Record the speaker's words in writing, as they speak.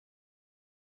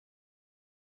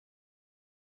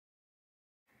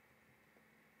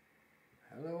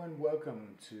Hello and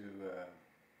welcome to,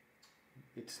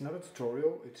 it's not a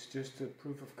tutorial, it's just a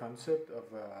proof of concept of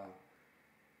a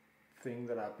thing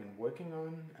that I've been working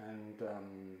on, and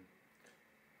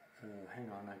hang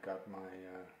on, I got my,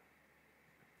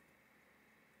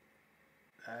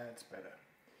 that's better.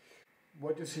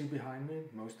 What you see behind me,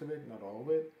 most of it, not all of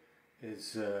it,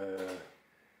 is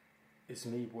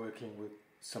me working with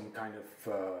some kind of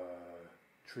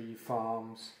tree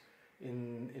farms.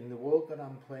 In the world that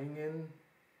I'm playing in,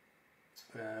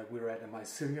 we're at a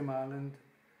mycelium island,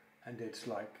 and it's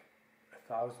like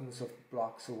thousands of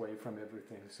blocks away from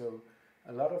everything. So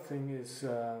a lot of things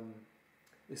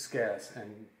is scarce,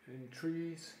 and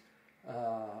trees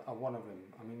are one of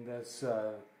them. I mean, there's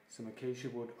some acacia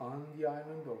wood on the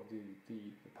island, or the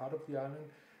part of the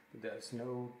island, but there's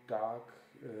no dark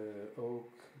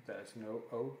oak, there's no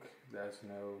oak, there's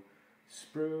no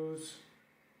spruce.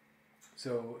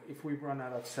 So if we run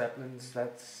out of saplings,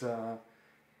 that's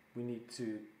we need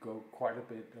to go quite a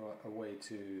bit away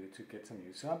to get some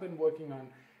use. So I've been working on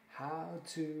how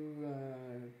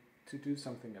to do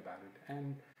something about it,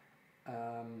 and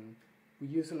we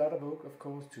use a lot of oak, of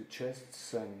course, to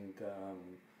chests and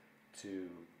to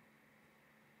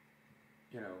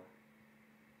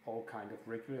all kind of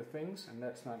regular things, and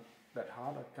that's not that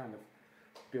hard. I kind of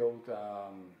build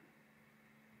a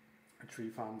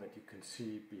tree farm that you can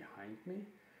see behind me,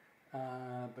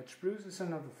 but spruce is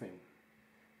another thing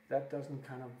that doesn't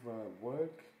kind of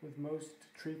work with most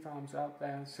tree farms out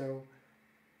there. So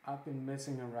I've been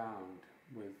messing around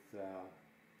with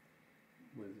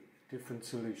different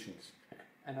solutions,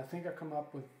 and I think I come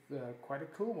up with quite a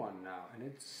cool one now, and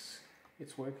it's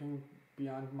working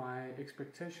beyond my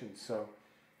expectations. So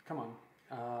come on,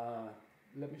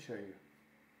 let me show you.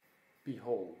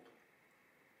 Behold,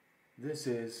 this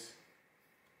is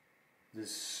the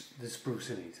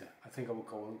Spruceinator. I think I will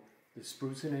call it the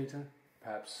Spruceinator,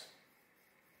 perhaps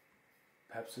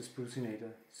the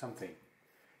Spruceinator something.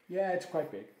 Yeah, it's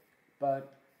quite big,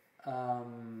 but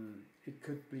it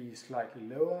could be slightly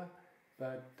lower,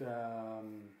 but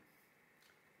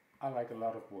I like a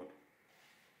lot of wood.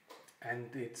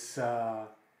 And it's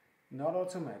not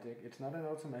automatic, it's not an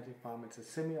automatic farm, it's a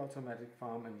semi-automatic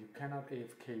farm, and you cannot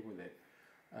AFK with it.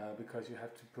 Because you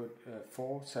have to put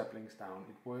 4 saplings down.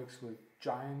 It works with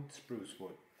giant spruce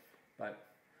wood. But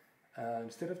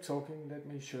instead of talking, let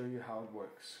me show you how it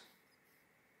works.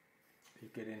 You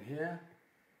get in here,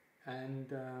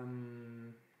 and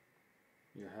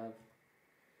you have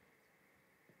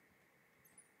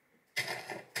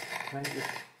plant your,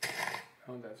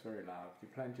 oh, that's very loud. You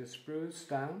plant your spruce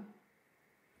down,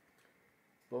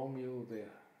 bone meal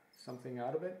something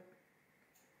out of it,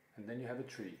 and then you have a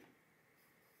tree.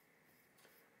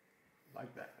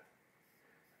 Like that.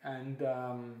 And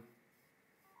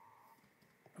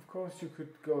of course you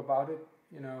could go about it,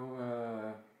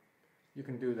 you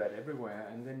can do that everywhere,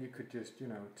 and then you could just,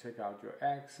 take out your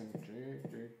axe and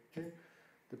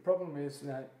the problem is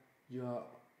that you're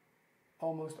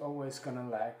almost always gonna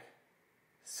lack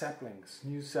saplings,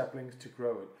 new saplings to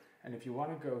grow it. And if you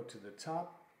want to go to the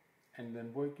top and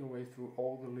then work your way through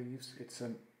all the leaves, it's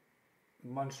a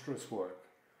monstrous work.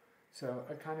 So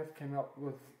I kind of came up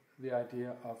with the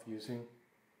idea of using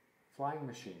flying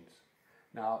machines.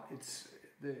 Now, it's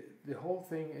the whole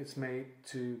thing is made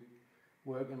to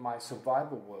work in my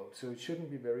survival world, so it shouldn't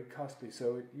be very costly.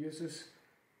 So it uses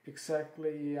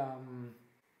exactly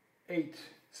 8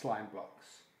 slime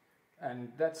blocks,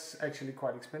 and that's actually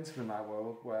quite expensive in my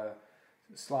world, where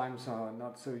slimes are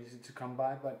not so easy to come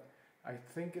by, but I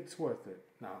think it's worth it.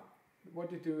 Now, what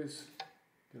you do is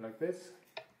do like this,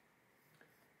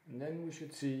 and then we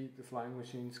should see the flying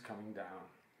machines coming down.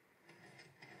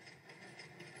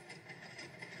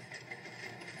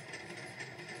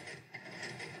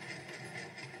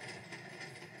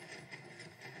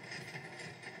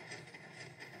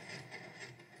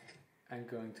 And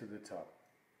going to the top.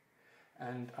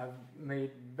 And I've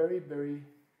made very, very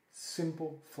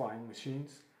simple flying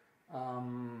machines.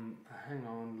 Hang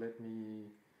on, let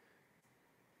me...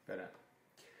 Better.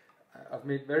 I've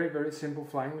made very, very simple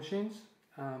flying machines.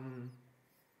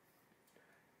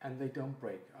 And they don't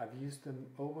break. I've used them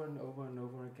over and over and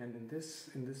over again. In this,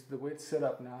 the way it's set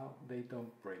up now, they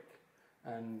don't break,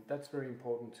 and that's very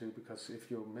important too. Because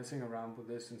if you're messing around with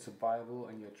this in survival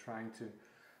and you're trying to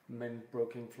mend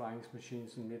broken flying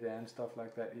machines in midair and stuff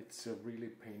like that, it's a really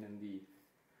pain in the.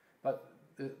 But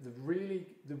the really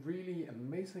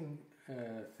amazing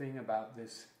thing about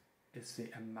this is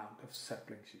the amount of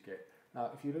saplings you get.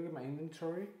 Now, if you look at my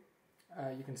inventory,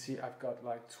 you can see I've got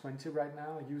like 20 right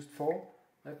now. I used 4.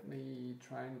 Let me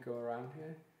try and go around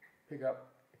here, pick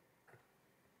up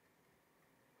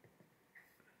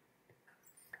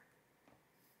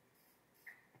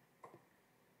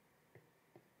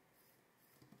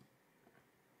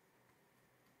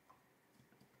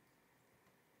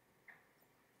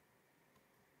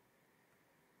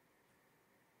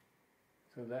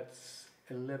So that's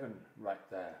 11 right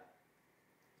there.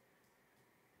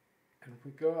 And if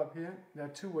we go up here, there are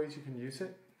two ways you can use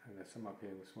it. And there's some up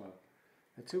here as well.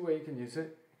 There are two ways you can use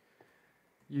it.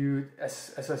 You,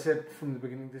 as I said from the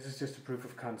beginning, this is just a proof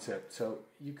of concept. So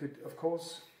you could, of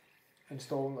course,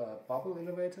 install a bubble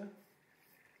elevator.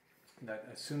 That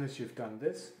as soon as you've done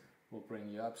this, will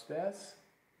bring you upstairs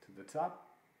to the top.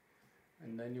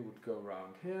 And then you would go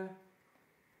around here.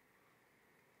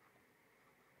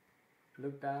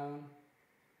 Look down.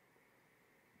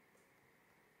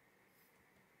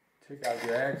 Take out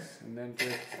your eggs and then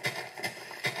just,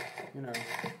 you know,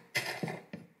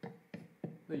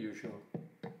 the usual.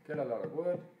 Get a lot of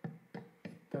wood.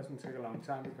 Doesn't take a long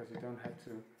time because you don't have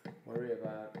to worry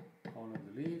about all of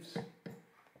the leaves.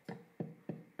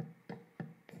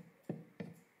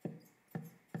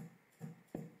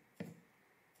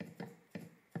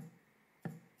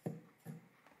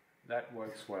 That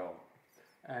works well.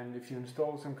 And if you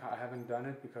install some, I haven't done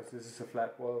it because this is a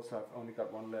flat wall, so I've only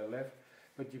got one layer left.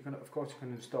 But you can, of course, you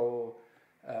can install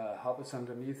hoppers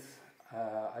underneath.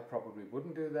 I probably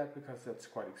wouldn't do that because that's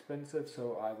quite expensive.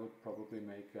 So I would probably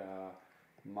make a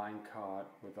minecart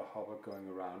with a hopper going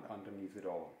around underneath it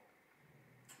all.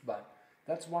 But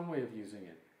that's one way of using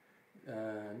it.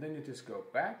 And then you just go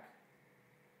back,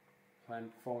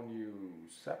 plant 4 new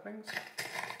saplings,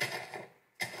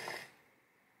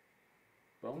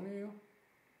 bone meal,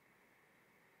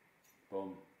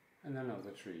 boom, and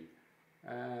another tree.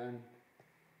 And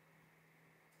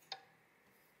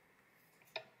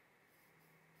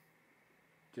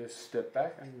just step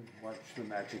back and watch the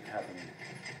magic happen.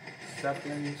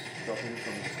 Saplings dropping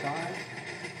from the sky.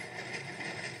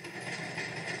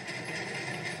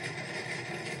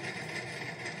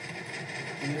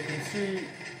 And you can see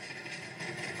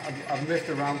I've messed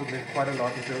around with it quite a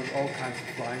lot and built all kinds of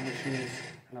flying machines,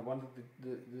 and I wanted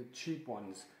the cheap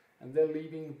ones, and they're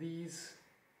leaving these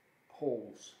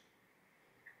holes.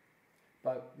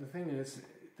 But the thing is,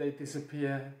 they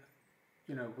disappear,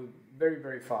 you know, very,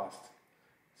 very fast.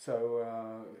 So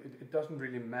it doesn't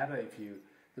really matter if you,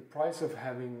 the price of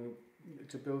having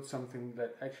to build something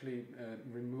that actually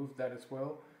removed that as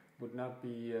well would not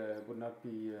be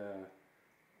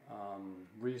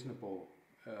reasonable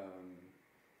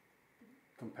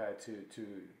compared to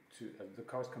the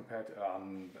cost compared to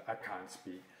I can't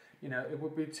speak. You know, it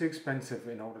would be too expensive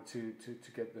in order to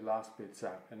get the last bits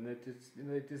out, and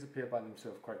they disappear by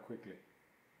themselves quite quickly.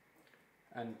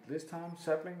 And this time,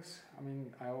 saplings, I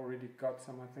mean, I already got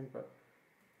some, I think, but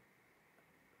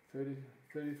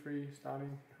 33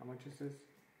 starting. How much is this?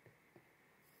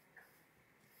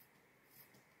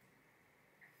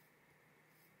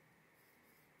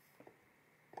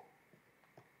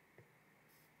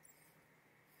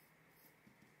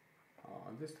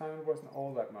 This time it wasn't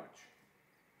all that much.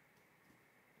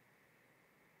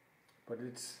 But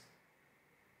it's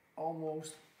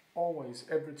almost always,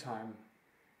 every time,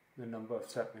 the number of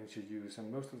saplings you use,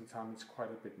 and most of the time it's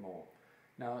quite a bit more.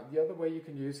 Now, the other way you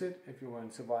can use it, if you were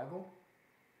in survival,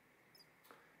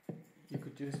 you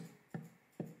could just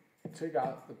take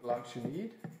out the blocks you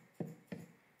need,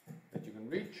 that you can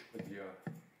reach with your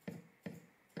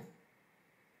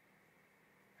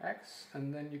axe,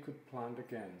 and then you could plant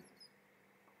again.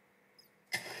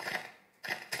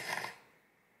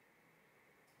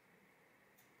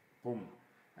 Boom.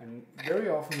 And very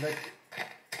often that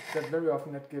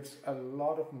gives a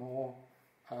lot of more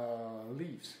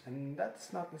leaves, and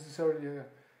that's not necessarily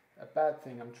a bad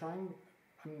thing.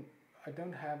 I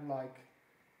don't have like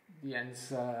the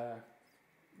answer,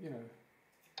 you know,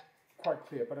 quite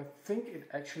clear, but I think it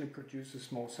actually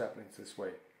produces more saplings this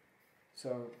way.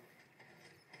 So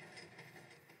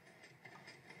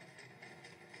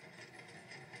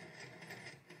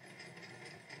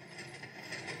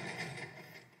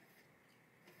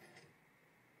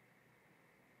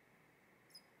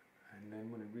then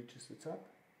when it reaches the top,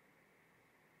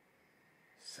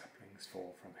 saplings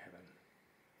fall from heaven,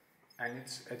 and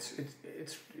it's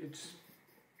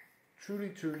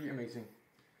truly amazing.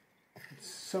 It's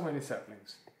so many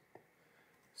saplings,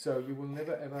 so you will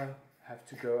never ever have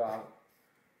to go out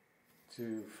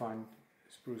to find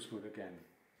spruce wood again.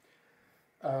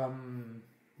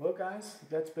 Well, guys,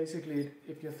 that's basically it.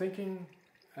 If you're thinking,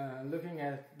 looking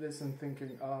at this and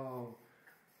thinking, oh,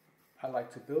 I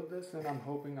like to build this, and I'm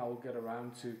hoping I will get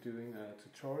around to doing a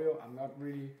tutorial. I'm not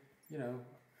really, you know,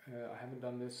 I haven't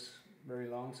done this very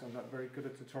long, so I'm not very good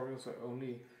at tutorials. I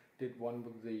only did one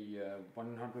with the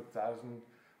 100,000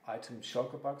 item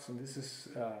shulker box, and this is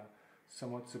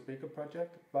somewhat a bigger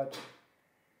project. But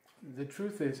the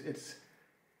truth is,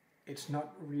 it's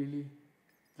not really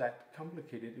that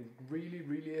complicated. It really,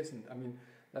 really isn't. I mean,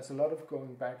 there's a lot of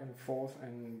going back and forth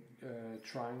and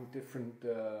trying different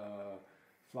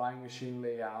flying machine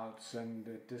layouts and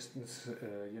distance,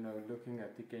 you know, looking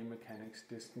at the game mechanics,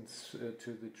 distance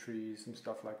to the trees and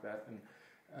stuff like that. And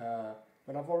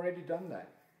but I've already done that,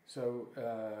 so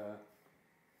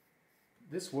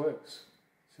this works.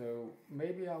 So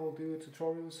maybe I will do a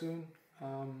tutorial soon.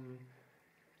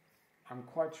 I'm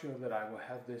quite sure that I will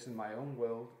have this in my own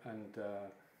world, and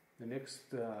the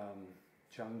next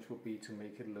challenge will be to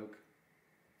make it look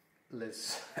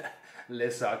less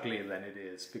less ugly than it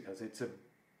is, because it's a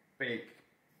big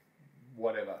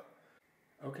whatever.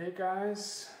 Okay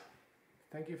guys,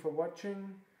 thank you for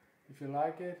watching. If you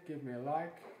like it, give me a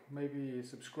like, maybe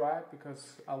subscribe,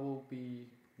 because I will be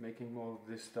making more of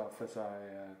this stuff as I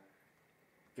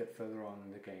get further on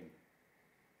in the game.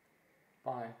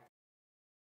 Bye.